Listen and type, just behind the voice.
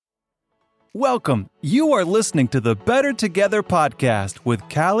Welcome. You are listening to the Better Together podcast with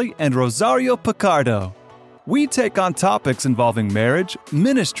Callie and Rosario Picardo. We take on topics involving marriage,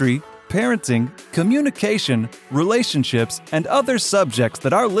 ministry, parenting, communication, relationships, and other subjects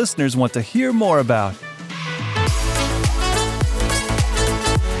that our listeners want to hear more about.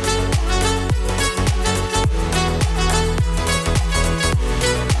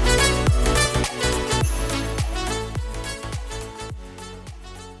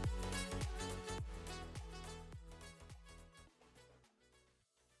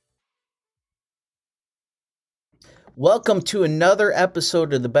 Welcome to another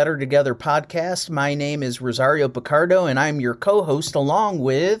episode of the Better Together podcast. My name is Rosario Picardo, and I'm your co-host along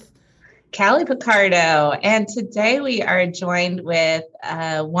with Callie Picardo. And today we are joined with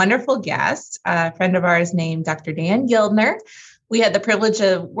a wonderful guest, a friend of ours named Dr. Dan Gildner. We had the privilege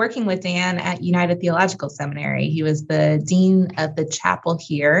of working with Dan at United Theological Seminary. He was the dean of the chapel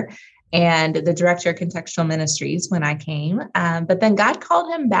here and the director of contextual ministries when I came. But then God called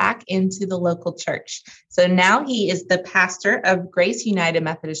him back into the local church. So now he is the pastor of Grace United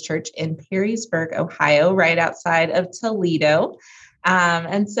Methodist Church in Perrysburg, Ohio, right outside of Toledo.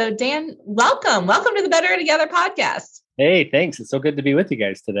 And so Dan, welcome. Welcome to the Better Together podcast. Hey, thanks. It's so good to be with you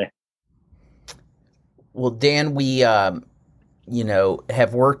guys today. Well, Dan, we, have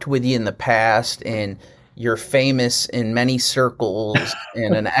worked with you in the past, and you're famous in many circles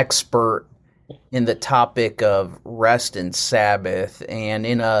and an expert in the topic of rest and Sabbath. And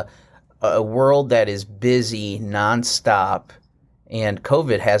in a world that is busy nonstop, and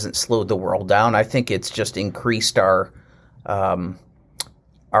COVID hasn't slowed the world down, I think it's just increased our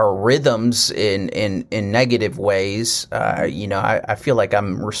rhythms in negative ways. I feel like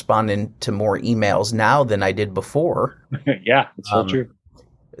I'm responding to more emails now than I did before. Yeah, it's so true.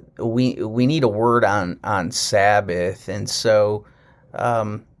 We need a word on Sabbath, and so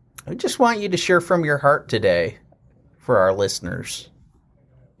I just want you to share from your heart today for our listeners.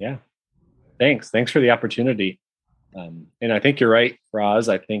 Yeah, thanks for the opportunity. And I think you're right, Roz.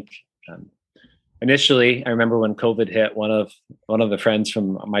 I think initially, I remember when COVID hit, one of the friends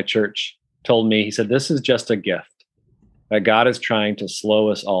from my church told me, he said, "This is just a gift that God is trying to slow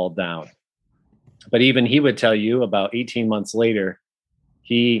us all down." But even he would tell you about 18 months later,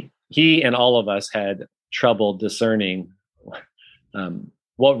 he and all of us had trouble discerning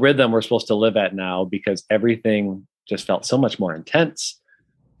what rhythm we're supposed to live at now, because everything just felt so much more intense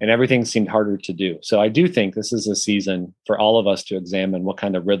and everything seemed harder to do. So I do think this is a season for all of us to examine what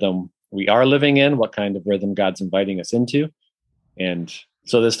kind of rhythm we are living in, what kind of rhythm God's inviting us into. And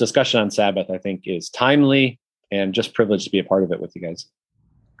so this discussion on Sabbath, I think, is timely, and just privileged to be a part of it with you guys.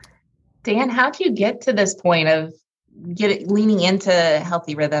 Dan, how did you get to this point of leaning into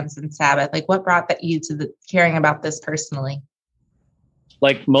healthy rhythms and Sabbath? Like, what brought you to caring about this personally?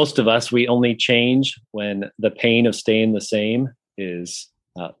 Like most of us, we only change when the pain of staying the same is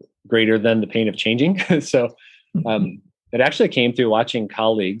greater than the pain of changing. So it actually came through watching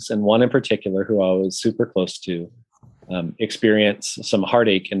colleagues, and one in particular who I was super close to, experience some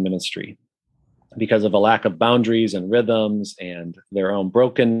heartache in ministry because of a lack of boundaries and rhythms and their own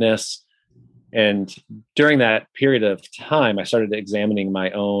brokenness. And during that period of time, I started examining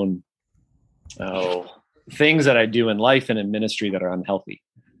my own things that I do in life and in ministry that are unhealthy.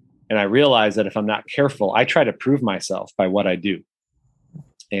 And I realized that if I'm not careful, I try to prove myself by what I do.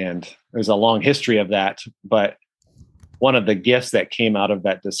 And there's a long history of that. But one of the gifts that came out of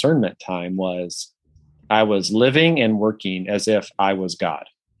that discernment time was I was living and working as if I was God.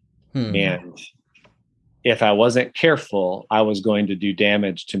 And if I wasn't careful, I was going to do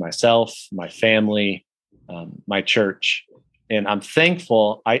damage to myself, my family, my church. And I'm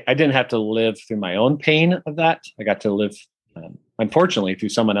thankful I didn't have to live through my own pain of that. I got to live, unfortunately, through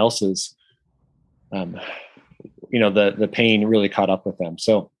someone else's. The pain really caught up with them.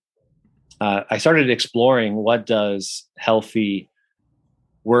 So I started exploring, what does healthy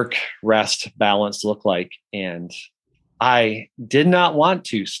work, rest, balance look like? And I did not want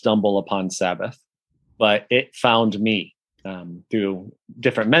to stumble upon Sabbath, but it found me through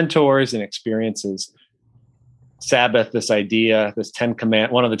different mentors and experiences. Sabbath, this idea,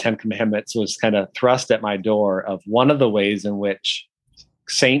 one of the 10 commandments was kind of thrust at my door of one of the ways in which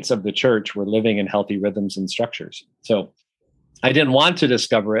saints of the church were living in healthy rhythms and structures. So I didn't want to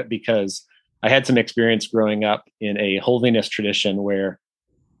discover it because I had some experience growing up in a holiness tradition where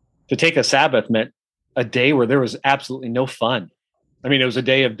to take a Sabbath meant a day where there was absolutely no fun. I mean, it was a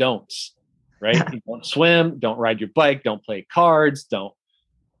day of don'ts, right? You don't swim, don't ride your bike, don't play cards, don't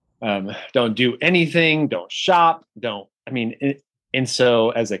do anything, don't shop, and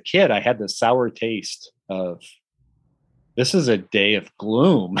so as a kid, I had this sour taste of this is a day of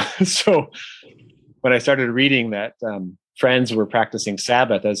gloom. So when I started reading that friends were practicing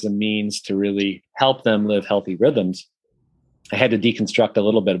Sabbath as a means to really help them live healthy rhythms, I had to deconstruct a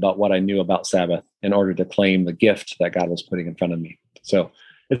little bit about what I knew about Sabbath in order to claim the gift that God was putting in front of me. So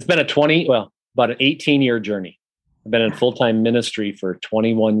it's been about an 18-year journey. I've been in full-time ministry for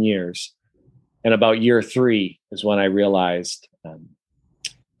 21 years. And about year 3 is when I realized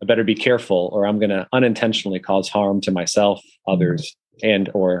I better be careful, or I'm going to unintentionally cause harm to myself, others, and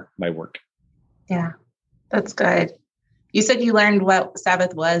or my work. Yeah, that's good. You said you learned what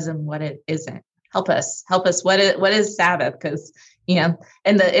Sabbath was and what it isn't. Help us. What is Sabbath? Because, in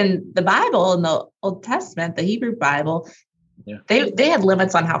the Bible, in the Old Testament, the Hebrew Bible, they had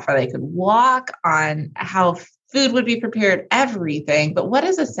limits on how far they could walk, on how food would be prepared, everything. But what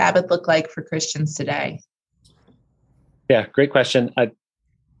does a Sabbath look like for Christians today? Yeah, great question.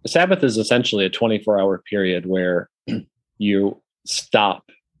 The Sabbath is essentially a 24-hour period where you stop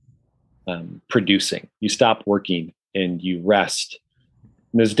producing, you stop working, and you rest.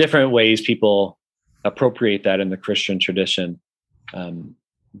 And there's different ways people appropriate that in the Christian tradition.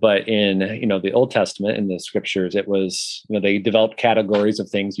 But in, the Old Testament, in the scriptures, it was, they developed categories of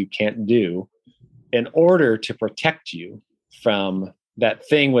things you can't do in order to protect you from that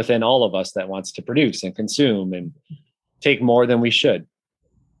thing within all of us that wants to produce and consume and take more than we should.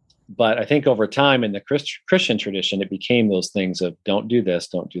 But I think over time in the Christian tradition, it became those things of don't do this,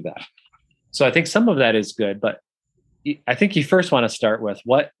 don't do that. So I think some of that is good, but I think you first want to start with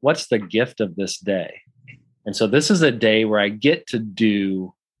what's the gift of this day? And so this is a day where I get to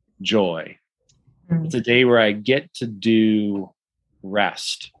do joy. It's a day where I get to do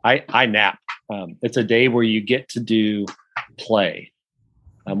rest. I nap. It's a day where you get to do play.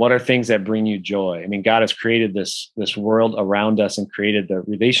 What are things that bring you joy? I mean, God has created this world around us and created the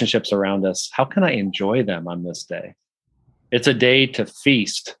relationships around us. How can I enjoy them on this day? It's a day to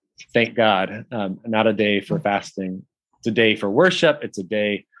feast. Thank God. Not a day for fasting. It's a day for worship. It's a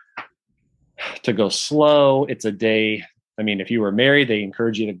day to go slow. It's a day. I mean, if you were married, they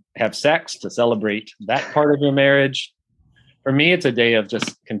encourage you to have sex to celebrate that part of your marriage. For me, it's a day of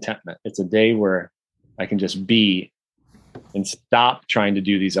just contentment. It's a day where I can just be and stop trying to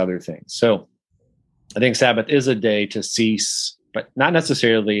do these other things. So I think Sabbath is a day to cease, but not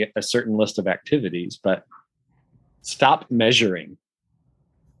necessarily a certain list of activities, but stop measuring.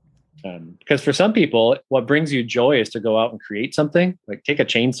 Because for some people, what brings you joy is to go out and create something, like take a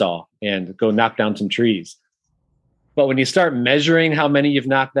chainsaw and go knock down some trees. But when you start measuring how many you've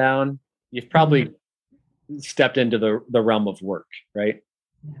knocked down, you've probably stepped into the realm of work, right?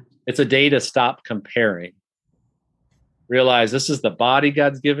 Yeah. It's a day to stop comparing. Realize this is the body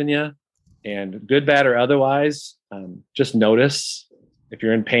God's given you, and good, bad, or otherwise, just notice. If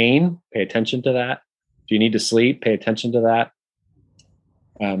you're in pain, pay attention to that. If you need to sleep, pay attention to that.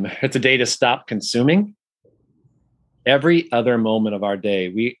 It's a day to stop consuming. Every other moment of our day,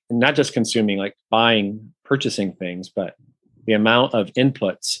 we not just consuming, like buying, purchasing things, but the amount of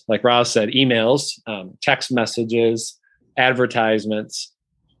inputs, like Ross said, emails, text messages, advertisements,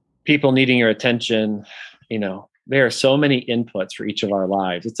 people needing your attention. There are so many inputs for each of our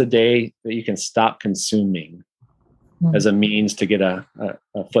lives. It's a day that you can stop consuming as a means to get a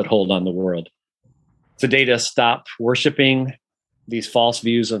foothold on the world. It's a day to stop worshiping these false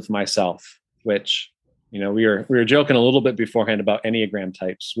views of myself, which, we were joking a little bit beforehand about Enneagram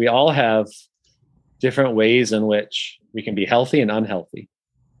types. We all have different ways in which we can be healthy and unhealthy.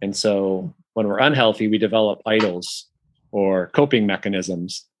 And so when we're unhealthy, we develop idols or coping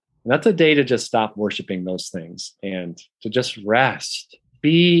mechanisms. And that's a day to just stop worshiping those things and to just rest,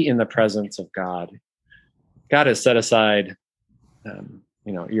 be in the presence of God. God has set aside,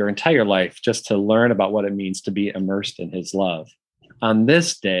 your entire life just to learn about what it means to be immersed in his love. On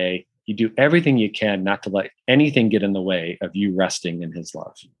this day, you do everything you can not to let anything get in the way of you resting in his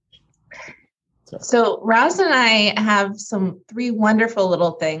love. So Ross and I have 3 wonderful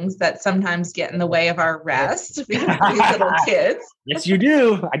little things that sometimes get in the way of our rest because of these little kids. Yes, you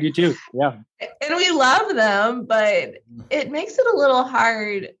do. I do too. Yeah. And we love them, but it makes it a little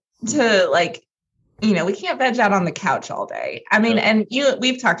hard to we can't veg out on the couch all day. I mean, and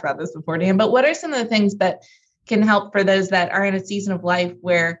we've talked about this before, Dan, but what are some of the things that can help for those that are in a season of life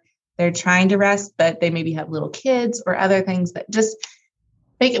where they're trying to rest, but they maybe have little kids or other things that just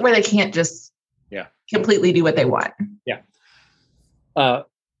make it where they can't just completely do what they want? Yeah.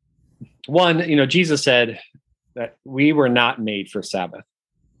 One, Jesus said that we were not made for Sabbath.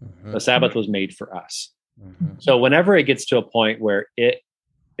 The Sabbath was made for us. So whenever it gets to a point where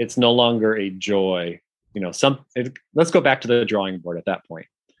it's no longer a joy, let's go back to the drawing board at that point.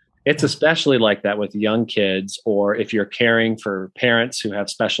 It's especially like that with young kids, or if you're caring for parents who have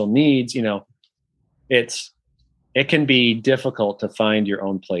special needs, it can be difficult to find your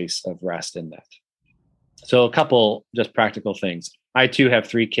own place of rest in that. So a couple just practical things. I too have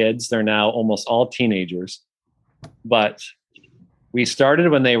 3 kids. They're now almost all teenagers, but we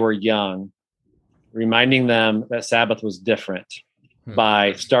started when they were young, reminding them that Sabbath was different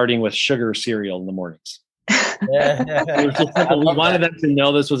by starting with sugar cereal in the mornings. It was just simple. We wanted them to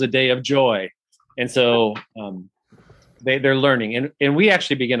know this was a day of joy. And so they're learning. And we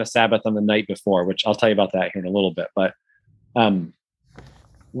actually begin a Sabbath on the night before, which I'll tell you about that here in a little bit. But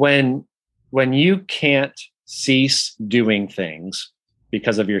when you can't cease doing things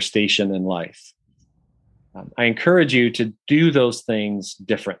because of your station in life, I encourage you to do those things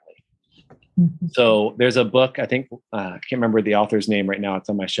differently. So there's a book, I think, I can't remember the author's name right now. It's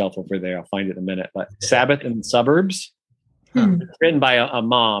on my shelf over there. I'll find it in a minute. But Sabbath in the Suburbs, it's written by a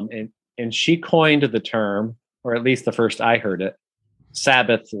mom. And she coined the term, or at least the first I heard it,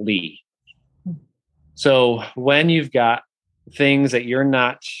 Sabbathly. So when you've got things that you're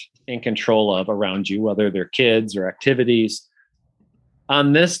not in control of around you, whether they're kids or activities,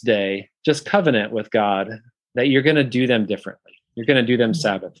 on this day, just covenant with God that you're going to do them differently. You're going to do them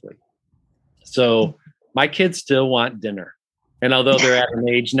Sabbathly. So my kids still want dinner. And although they're at an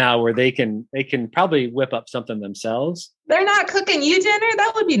age now where they can probably whip up something themselves. They're not cooking you dinner?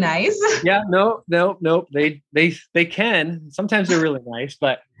 That would be nice. Yeah, no. They can. Sometimes they're really nice,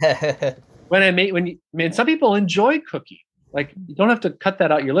 but some people enjoy cooking. Like, you don't have to cut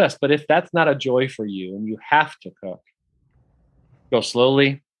that out your list, but if that's not a joy for you and you have to cook, go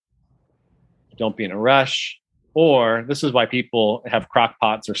slowly. Don't be in a rush. Or this is why people have crock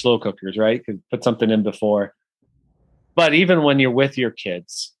pots or slow cookers, right? Because put something in before. But even when you're with your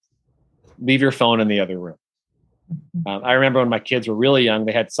kids, leave your phone in the other room. I remember when my kids were really young,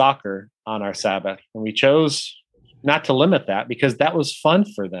 they had soccer on our Sabbath, and we chose not to limit that because that was fun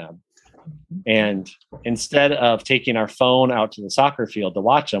for them. And instead of taking our phone out to the soccer field to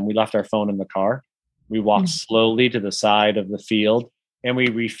watch them, we left our phone in the car. We walked slowly to the side of the field, and we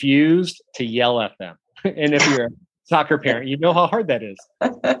refused to yell at them. And if you're a soccer parent, you know how hard that is.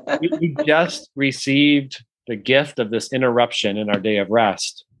 We just received the gift of this interruption in our day of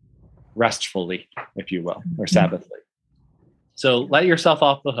rest, restfully, if you will, or Sabbathly. So let yourself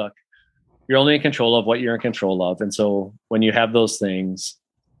off the hook. You're only in control of what you're in control of. And so when you have those things,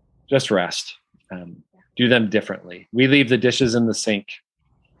 just rest. Do them differently. We leave the dishes in the sink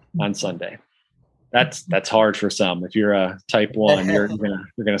on Sunday. That's hard for some. If you're a type 1, you're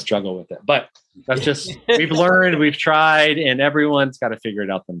gonna struggle with it. But that's just, we've learned, we've tried, and everyone's got to figure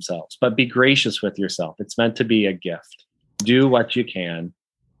it out themselves. But be gracious with yourself. It's meant to be a gift. Do what you can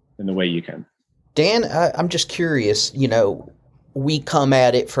in the way you can. Dan, I'm just curious. We come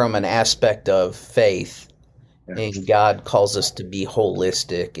at it from an aspect of faith, and God calls us to be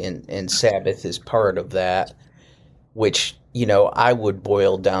holistic, and Sabbath is part of that, which I would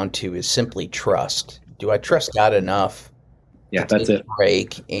boil down to is simply trust. Do I trust God enough to take a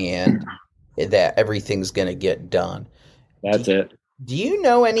break and that everything's going to get done? That's it. Do you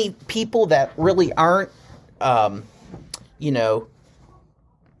know any people that really aren't,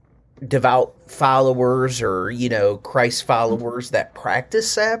 devout followers or, Christ followers that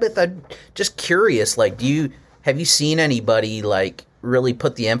practice Sabbath? I'm just curious, have you seen anybody really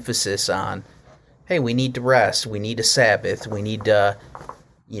put the emphasis on, hey, we need to rest, we need a Sabbath, we need to,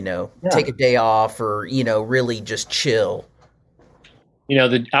 take a day off, or, really just chill?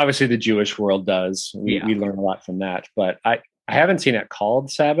 Obviously the Jewish world does. We learn a lot from that, but I haven't seen it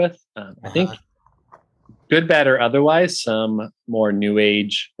called Sabbath. I think good, bad, or otherwise, some more new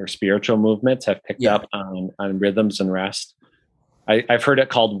age or spiritual movements have picked up on rhythms and rest. I've heard it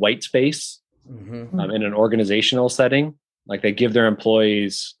called white space in an organizational setting. Like, they give their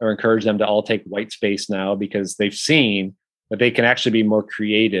employees or encourage them to all take white space now because they've seen that they can actually be more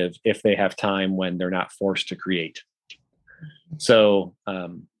creative if they have time when they're not forced to create. So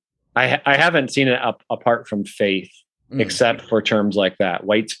I haven't seen it apart from faith, except for terms like that,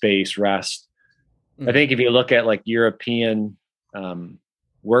 white space, rest. I think if you look at European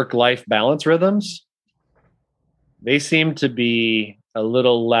work-life balance rhythms, they seem to be a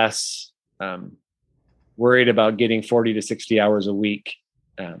little less worried about getting 40 to 60 hours a week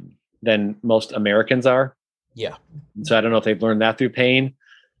than most Americans are. Yeah. So I don't know if they've learned that through pain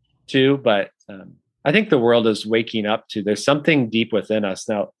too, but I think the world is waking up to, there's something deep within us.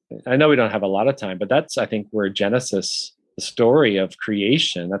 Now, I know we don't have a lot of time, but that's, I think, where Genesis, the story of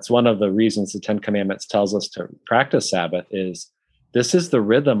creation, that's one of the reasons the 10 Commandments tells us to practice Sabbath, is this is the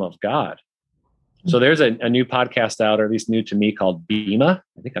rhythm of God. So there's a new podcast out, or at least new to me, called Bema.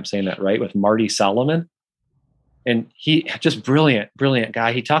 I think I'm saying that right, with Marty Solomon. And he just brilliant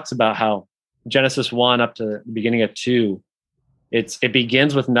guy. He talks about how Genesis 1 up to the beginning of 2, it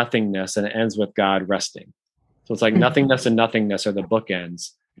begins with nothingness and it ends with God resting. So it's like nothingness and nothingness are the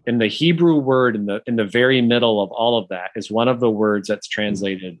bookends. And the Hebrew word in the very middle of all of that is one of the words that's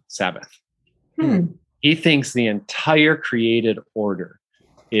translated Sabbath. He thinks the entire created order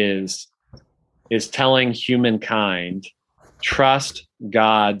is telling humankind, trust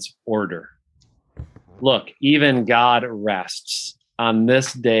God's order. Look, even God rests. On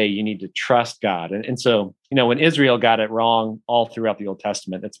this day, you need to trust God. And so, when Israel got it wrong all throughout the Old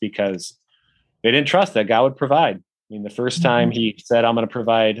Testament, it's because they didn't trust that God would provide. I mean, the first time he said, I'm going to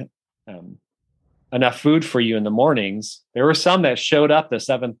provide enough food for you in the mornings, there were some that showed up the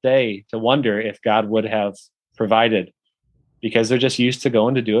seventh day to wonder if God would have provided, because they're just used to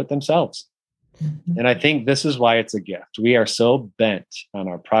going to do it themselves. And I think this is why it's a gift. We are so bent on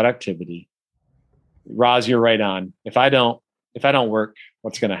our productivity. Roz, you're right on. If I don't work,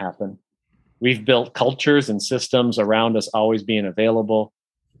 what's going to happen? We've built cultures and systems around us always being available.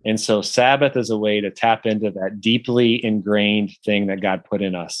 And so Sabbath is a way to tap into that deeply ingrained thing that God put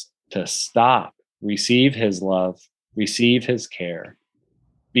in us, to stop, receive his love, receive his care,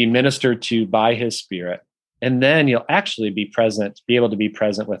 be ministered to by his Spirit. And then you'll actually be able to be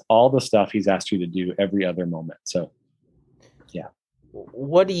present with all the stuff he's asked you to do every other moment. So, yeah.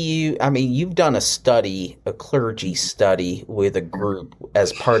 You've done a clergy study with a group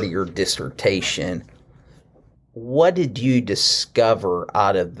as part of your dissertation. What did you discover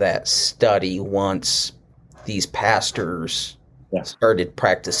out of that study once these pastors started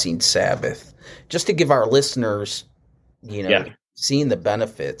practicing Sabbath? Just to give our listeners, seeing the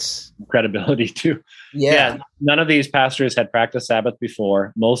benefits. Credibility too. Yeah. None of these pastors had practiced Sabbath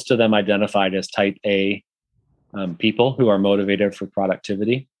before. Most of them identified as type A people who are motivated for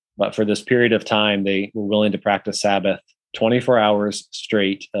productivity. But for this period of time, they were willing to practice Sabbath 24 hours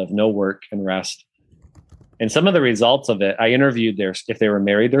straight of no work and rest. And some of the results of it, I interviewed if they were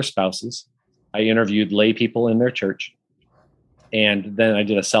married, their spouses. I interviewed lay people in their church. And then I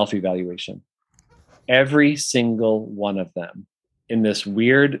did a self-evaluation. Every single one of them, in this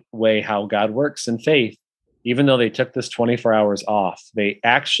weird way how God works in faith, even though they took this 24 hours off, they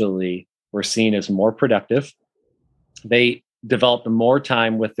actually were seen as more productive. They developed more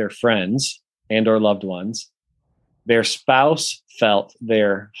time with their friends and or loved ones. Their spouse felt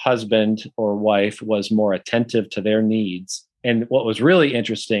their husband or wife was more attentive to their needs. And what was really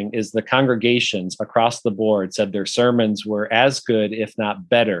interesting is the congregations across the board said their sermons were as good, if not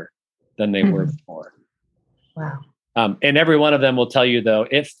better, than they were before. Wow. And every one of them will tell you, though,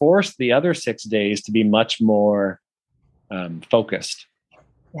 it forced the other 6 days to be much more focused.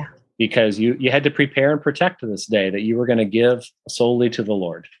 Yeah. Because you had to prepare and protect this day that you were going to give solely to the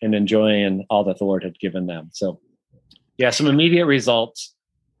Lord and enjoying all that the Lord had given them. So, yeah, some immediate results,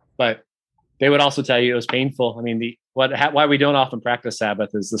 but they would also tell you it was painful. I mean, why we don't often practice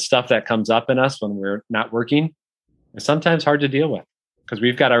Sabbath is the stuff that comes up in us when we're not working is sometimes hard to deal with, because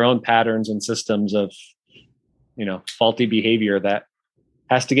we've got our own patterns and systems of, faulty behavior that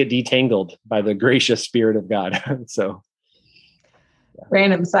has to get detangled by the gracious Spirit of God. So.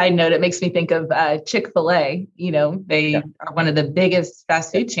 Random side note, it makes me think of Chick-fil-A. They are one of the biggest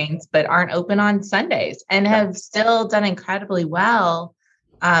fast food chains, but aren't open on Sundays and have still done incredibly well,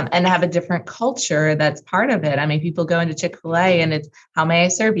 and have a different culture that's part of it. I mean, people go into Chick-fil-A and it's, how may I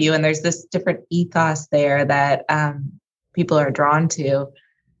serve you? And there's this different ethos there that people are drawn to.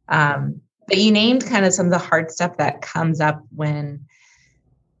 But you named kind of some of the hard stuff that comes up when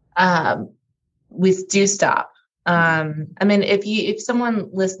we do stop. If someone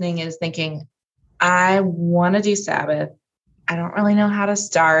listening is thinking, I want to do Sabbath, I don't really know how to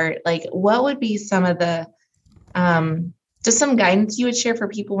start, like, what would be some of the, just some guidance you would share for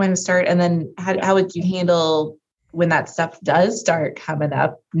people when to start? And then how would you handle when that stuff does start coming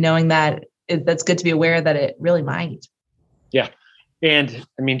up, knowing that that's good to be aware that it really might? Yeah. And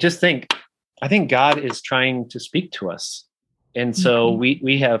I think God is trying to speak to us. And so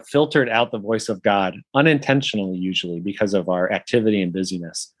we have filtered out the voice of God unintentionally, usually because of our activity and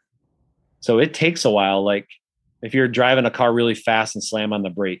busyness. So it takes a while. Like if you're driving a car really fast and slam on the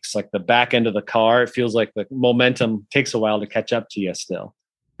brakes, like the back end of the car, it feels like the momentum takes a while to catch up to you still.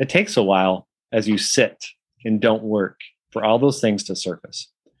 It takes a while as you sit and don't work for all those things to surface.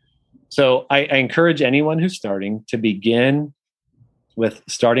 So I encourage anyone who's starting to begin with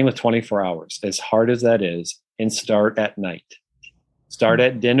 24 hours, as hard as that is, and start at night. Start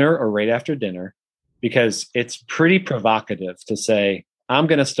at dinner or right after dinner, because it's pretty provocative to say, I'm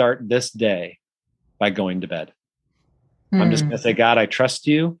going to start this day by going to bed. I'm just going to say, God, I trust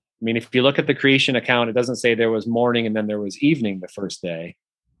you. I mean, if you look at the creation account, it doesn't say there was morning and then there was evening the first day.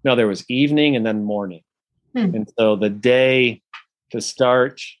 No, there was evening and then morning. And so the day to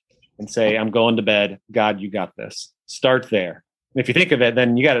start and say, I'm going to bed. God, you got this. Start there. And if you think of it,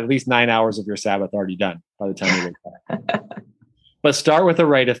 then you got at least 9 hours of your Sabbath already done by the time you wake up. But start with a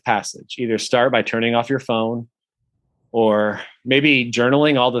rite of passage. Either start by turning off your phone or maybe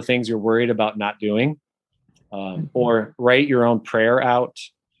journaling all the things you're worried about not doing, or write your own prayer out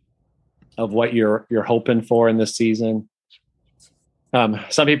of what you're hoping for in this season.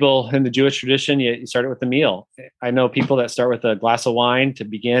 Some people in the Jewish tradition, you start it with a meal. I know people that start with a glass of wine to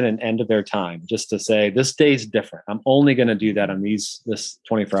begin and end of their time, just to say, this day's different. I'm only going to do that on this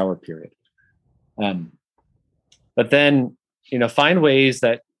 24-hour period. But then, find ways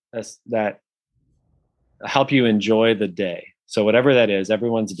that help you enjoy the day. So whatever that is,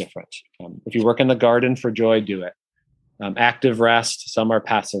 everyone's different. If you work in the garden for joy, do it. Active rest, some are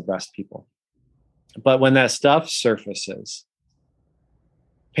passive rest people. But when that stuff surfaces,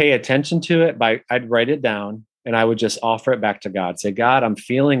 pay attention to it. I'd write it down and I would just offer it back to God. Say, God, I'm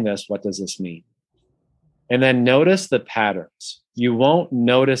feeling this. What does this mean? And then notice the patterns. You won't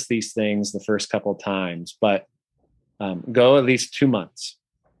notice these things the first couple of times, but go at least 2 months.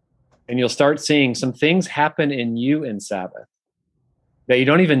 And you'll start seeing some things happen in you in Sabbath that you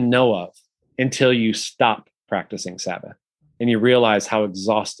don't even know of until you stop practicing Sabbath and you realize how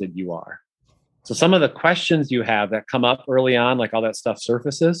exhausted you are. So some of the questions you have that come up early on, like all that stuff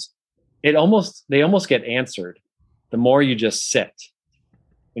surfaces, they almost get answered the more you just sit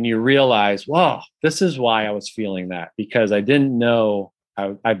and you realize, wow, this is why I was feeling that, because I didn't know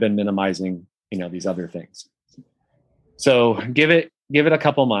I've been minimizing, these other things. So give it a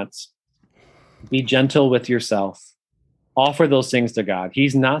couple months. Be gentle with yourself. Offer those things to God.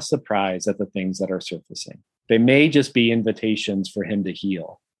 He's not surprised at the things that are surfacing. They may just be invitations for him to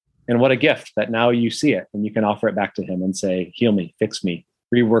heal. And what a gift that now you see it and you can offer it back to him and say, heal me, fix me,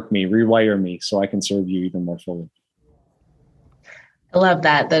 rework me, rewire me so I can serve you even more fully. I love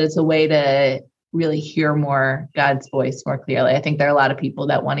that it's a way to really hear more God's voice more clearly. I think there are a lot of people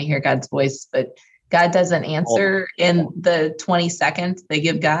that want to hear God's voice, but God doesn't answer in the 20 seconds they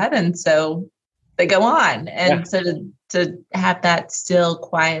give God. And so they go on. And so to have that still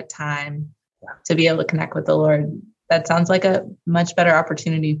quiet time to be able to connect with the Lord, that sounds like a much better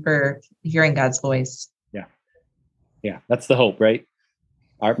opportunity for hearing God's voice. Yeah. That's the hope, right?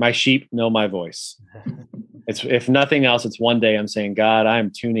 My sheep know my voice. It's, if nothing else, it's one day I'm saying, God,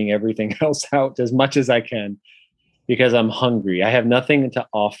 I'm tuning everything else out as much as I can because I'm hungry. I have nothing to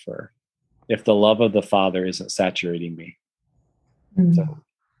offer if the love of the Father isn't saturating me. So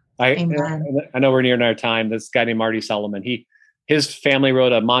I know we're near our time. This guy named Marty Solomon, his family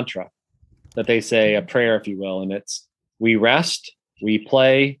wrote a mantra that they say, a prayer, if you will. And it's, we rest, we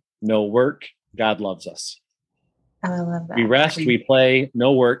play, no work, God loves us. I love that. We rest, we play,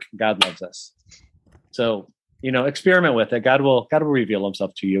 no work, God loves us. So, experiment with it. God will reveal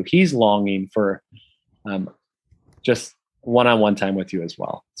himself to you. He's longing for just one-on-one time with you as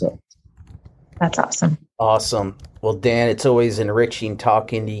well. So that's awesome. Awesome. Well, Dan, it's always enriching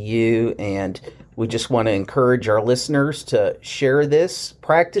talking to you, and we just want to encourage our listeners to share this,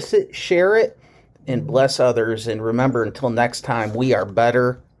 practice it, share it, and bless others. And remember, until next time, we are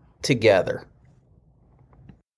better together.